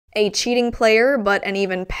a cheating player but an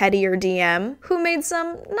even pettier DM who made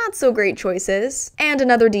some not so great choices, and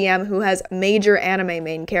another DM who has major anime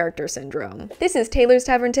main character syndrome. This is Taylor's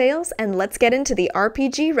Tavern Tales, and let's get into the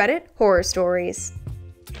RPG Reddit horror stories.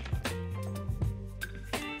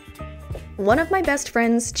 One of my best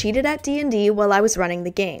friends cheated at D&D while I was running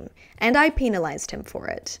the game, and I penalized him for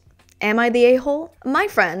it. Am I the a-hole? My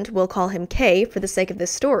friend, we'll call him K for the sake of this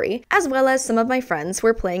story, as well as some of my friends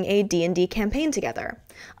were playing a D&D campaign together.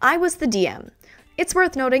 I was the DM. It's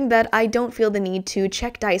worth noting that I don't feel the need to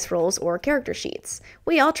check dice rolls or character sheets.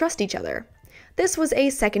 We all trust each other. This was a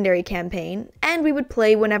secondary campaign, and we would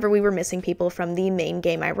play whenever we were missing people from the main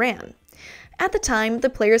game I ran. At the time, the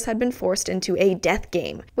players had been forced into a death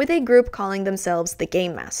game, with a group calling themselves the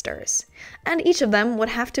Game Masters, and each of them would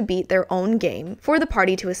have to beat their own game for the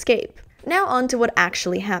party to escape. Now on to what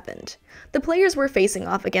actually happened. The players were facing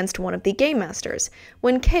off against one of the Game Masters,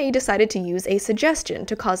 when Kay decided to use a suggestion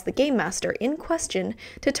to cause the Game Master in question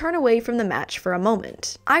to turn away from the match for a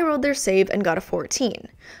moment. I rolled their save and got a 14.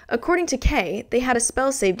 According to Kay, they had a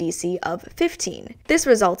spell save DC of 15. This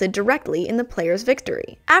resulted directly in the player's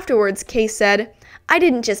victory. Afterwards, Kay said, "I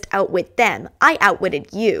didn't just outwit them, I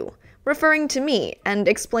outwitted you," referring to me, and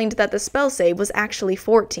explained that the spell save was actually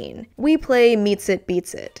 14. We play meets it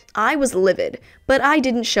beats it. I was livid, but I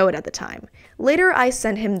didn't show it at the time. Later, I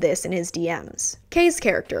sent him this in his DMs. Kay's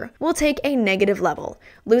character will take a negative level,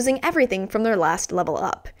 losing everything from their last level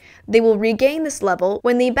up. They will regain this level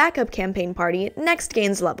when the backup campaign party next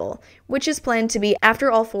gains level, which is planned to be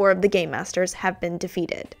after all 4 of the Game Masters have been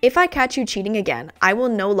defeated. If I catch you cheating again, I will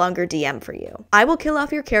no longer DM for you. I will kill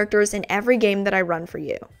off your characters in every game that I run for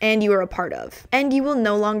you, and you are a part of, and you will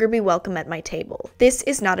no longer be welcome at my table. This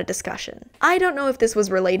is not a discussion. I don't know if this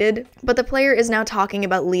was related, but the player is now talking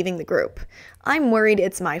about leaving the group. I'm worried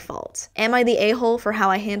it's my fault. Am I the a-hole for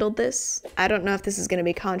how I handled this? I don't know if this is gonna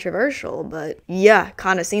be controversial, but yeah,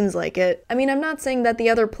 kinda seems like it. I mean, I'm not saying that the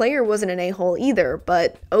other player wasn't an a-hole either,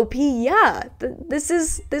 but OP, yeah, this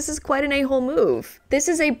is quite an a-hole move. This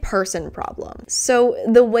is a person problem. So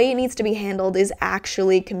the way it needs to be handled is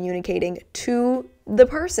actually communicating to the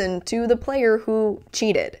person, to the player who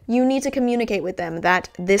cheated. You need to communicate with them that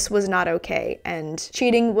this was not okay and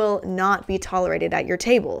cheating will not be tolerated at your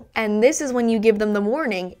table. And this is when you give them the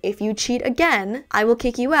warning, if you cheat again, I will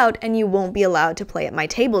kick you out and you won't be allowed to play at my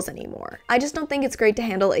tables anymore. I just don't think it's great to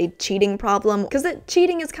handle a cheating problem, because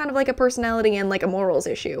cheating is kind of like a personality and like a morals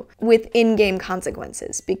issue with in-game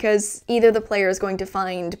consequences, because either the player is going to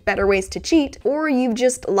find better ways to cheat, or you've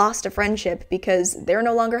just lost a friendship because they're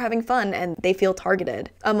no longer having fun and they feel targeted,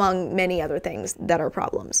 among many other things that are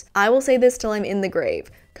problems. I will say this till I'm in the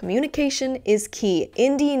grave. Communication is key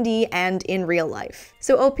in D&D and in real life.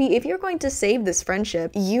 So OP, if you're going to save this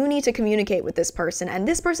friendship, you need to communicate with this person, and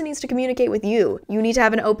this person needs to communicate with you. You need to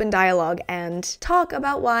have an open dialogue and talk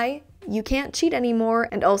about why you can't cheat anymore,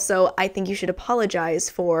 and also I think you should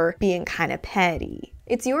apologize for being kind of petty.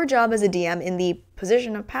 It's your job as a DM in the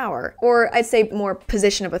position of power, or I'd say more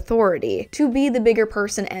position of authority, to be the bigger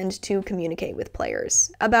person and to communicate with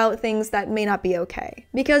players about things that may not be okay.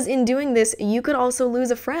 Because in doing this, you could also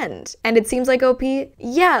lose a friend. And it seems like OP,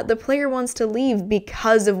 yeah, the player wants to leave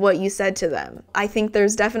because of what you said to them. I think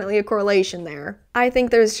there's definitely a correlation there. I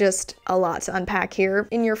think there's just a lot to unpack here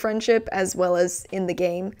in your friendship as well as in the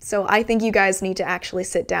game. So I think you guys need to actually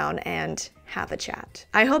sit down and have a chat.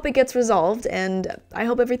 I hope it gets resolved, and I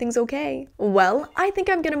hope everything's okay. Well, I think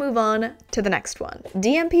I'm gonna move on to the next one.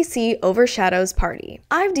 DMPC overshadows party.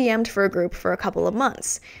 I've DM'd for a group for a couple of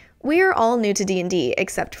months. We are all new to D&D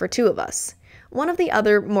except for 2 of us. One of the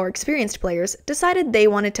other, more experienced players decided they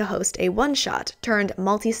wanted to host a one-shot turned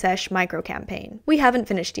multi-sesh micro-campaign. We haven't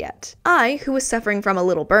finished yet. I, who was suffering from a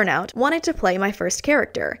little burnout, wanted to play my first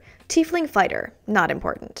character. Tiefling fighter, not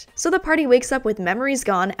important. So the party wakes up with memories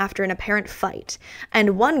gone after an apparent fight,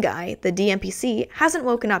 and one guy, the DMPC, hasn't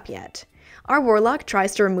woken up yet. Our warlock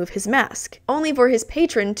tries to remove his mask, only for his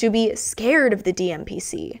patron to be scared of the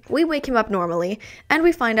DMPC. We wake him up normally, and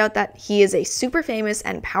we find out that he is a super famous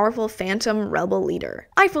and powerful phantom rebel leader.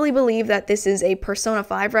 I fully believe that this is a Persona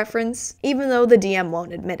 5 reference, even though the DM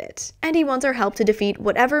won't admit it. And he wants our help to defeat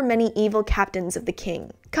whatever many evil captains of the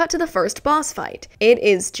king. Cut to the first boss fight. It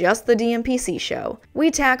is just the DMPC show. We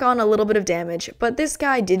tack on a little bit of damage, but this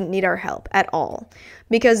guy didn't need our help at all,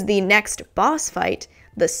 because the next boss fight,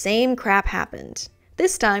 the same crap happened.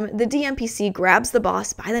 This time, the DMPC grabs the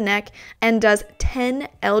boss by the neck and does 10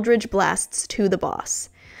 Eldritch Blasts to the boss.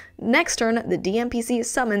 Next turn, the DMPC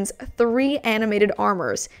summons 3 animated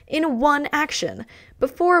armors in one action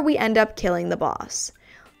before we end up killing the boss.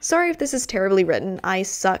 Sorry if this is terribly written, I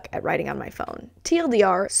suck at writing on my phone.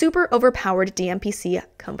 TLDR, super overpowered DMPC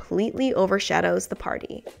completely overshadows the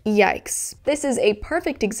party. Yikes. This is a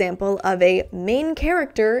perfect example of a main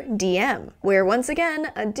character DM, where once again,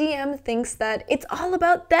 a DM thinks that it's all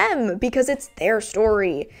about them because it's their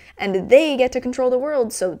story, and they get to control the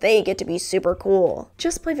world, so they get to be super cool.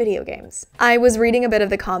 Just play video games. I was reading a bit of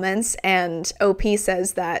the comments, and OP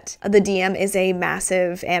says that the DM is a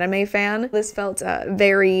massive anime fan. This felt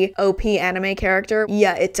very OP anime character.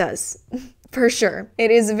 Yeah, it does. For sure.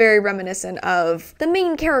 It is very reminiscent of the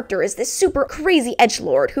main character is this super crazy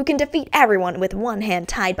edgelord who can defeat everyone with one hand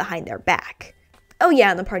tied behind their back. Oh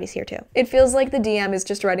yeah, and the party's here too. It feels like the DM is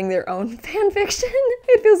just writing their own fanfiction.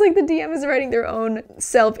 It feels like the DM is writing their own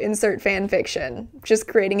self-insert fanfiction, just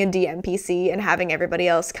creating a DMPC and having everybody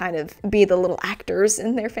else kind of be the little actors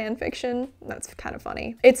in their fanfiction. That's kind of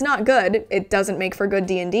funny. It's not good. It doesn't make for good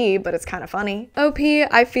D&D, but it's kind of funny. OP,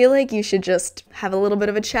 I feel like you should just have a little bit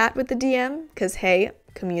of a chat with the DM, because hey,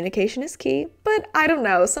 communication is key, but I don't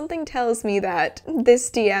know, something tells me that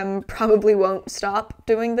this DM probably won't stop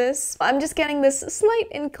doing this. I'm just getting this slight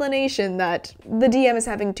inclination that the DM is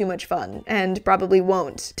having too much fun and probably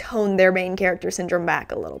won't tone their main character syndrome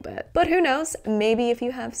back a little bit. But who knows, maybe if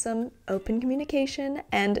you have some open communication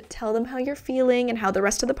and tell them how you're feeling and how the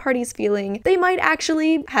rest of the party's feeling, they might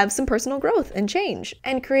actually have some personal growth and change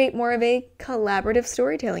and create more of a collaborative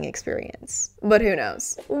storytelling experience. But who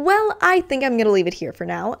knows? Well, I think I'm gonna leave it here for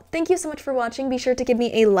now. Thank you so much for watching. Be sure to give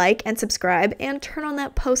me a like and subscribe and turn on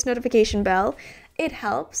that post notification bell. It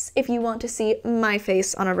helps if you want to see my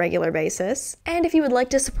face on a regular basis. And if you would like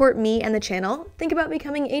to support me and the channel, think about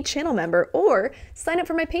becoming a channel member or sign up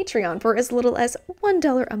for my Patreon for as little as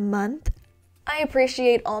 $1 a month. I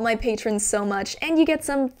appreciate all my patrons so much, and you get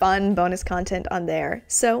some fun bonus content on there,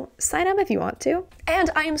 so sign up if you want to.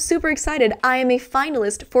 And I am super excited, I am a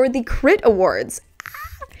finalist for the Crit Awards.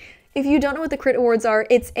 If you don't know what the Crit Awards are,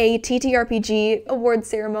 it's a ttrpg award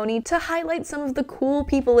ceremony to highlight some of the cool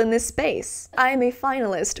people in this space. I am a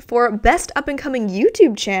finalist for Best Up-and-Coming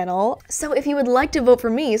YouTube Channel, so if you would like to vote for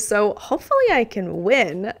me, so hopefully I can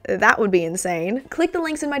win, that would be insane, click the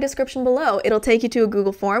links in my description below. It'll take you to a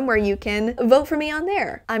Google form where you can vote for me on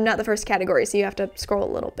there. I'm not the first category, so you have to scroll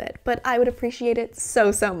a little bit, but I would appreciate it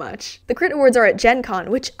so, so much. The Crit Awards are at Gen Con,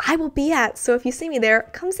 which I will be at, so if you see me there,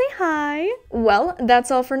 come say hi. Well,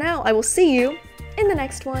 that's all for now. I will see you in the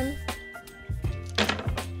next one.